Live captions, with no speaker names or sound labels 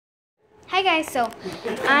Hi guys, so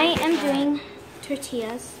I am doing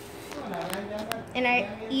tortillas, and I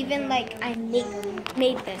even I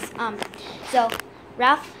made this. So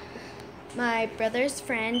Ralph, my brother's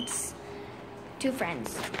friends, 2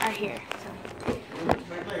 friends are here.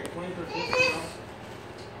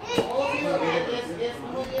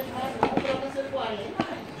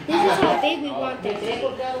 This is how big we want this.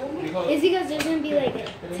 It's because there's gonna be like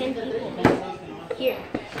 10 people here,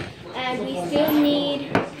 and we still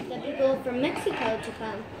need the people from Mexico to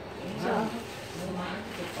come. So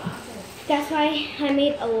that's why I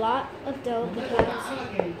made a lot of dough because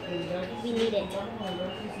we need it.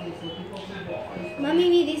 Mami,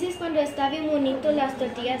 me dices cuando está bien bonito las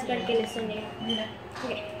tortillas para que les suene.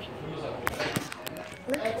 Okay.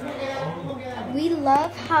 We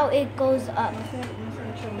love how it goes up.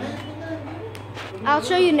 I'll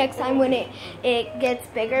show you next time when it gets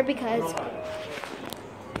bigger because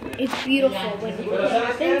it's beautiful when it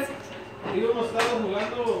happens.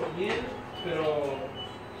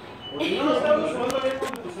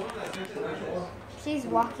 She's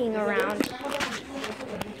walking around.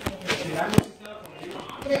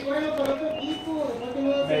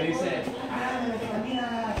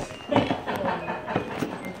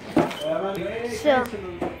 So,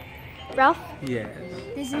 Ralph? Yes.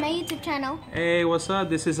 This is my YouTube channel. Hey, what's up?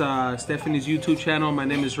 This is Stephanie's YouTube channel. My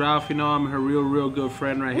name is Ralph. You know, I'm her real good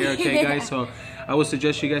friend right here. Okay, guys? So I would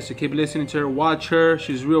suggest you guys to keep listening to her. Watch her.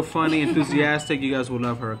 She's real funny, enthusiastic. You guys will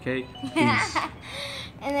love her, okay? Peace.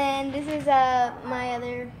 And then this is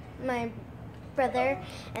my brother,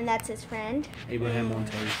 and that's his friend. Abraham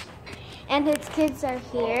Montes. And his kids are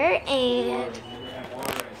here, and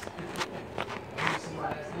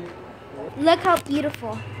look how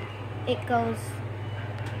beautiful it goes.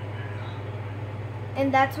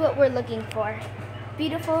 And that's what we're looking for.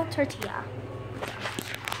 Beautiful tortilla.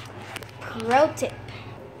 Pro tip.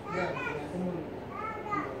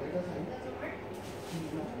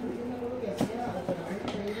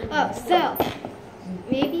 Oh, so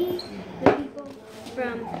maybe the people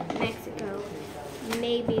from Mexico,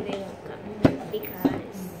 maybe they won't come because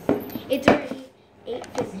it's already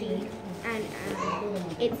 8:50 and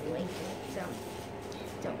it's late, so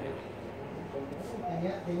don't know.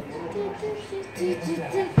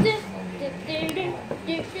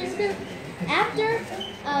 After,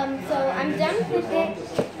 so I'm done with it,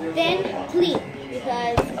 then clean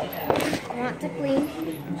because I want to clean.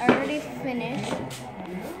 I already finished.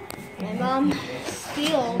 My mom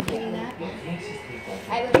still doing that.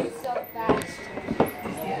 I was so fast.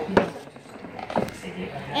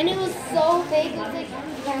 And it was so big, it was like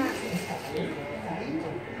that.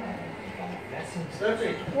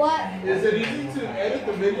 What? Is it easy to edit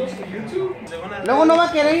the videos for YouTube? Luego no va a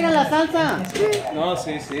querer ir a la salsa. No,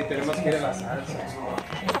 sí, tenemos que ir a la salsa.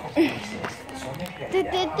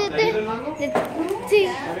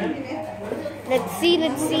 Let's see.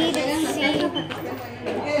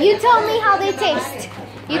 You tell me how they taste.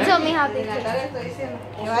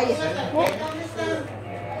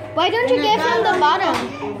 Why don't you get from the bottom?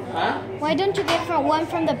 Huh? Why don't you get one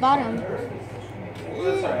from the bottom?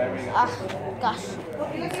 Ah, gosh.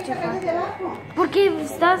 Porque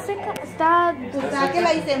está seca, está...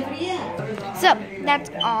 So, that's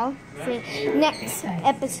all. For next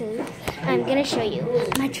episode, I'm gonna show you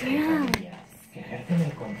my drums.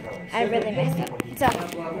 I really messed up. So,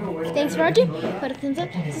 thanks for watching. Put a thumbs up,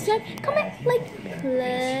 subscribe, comment, like,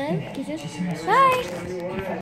 love, kisses. Bye!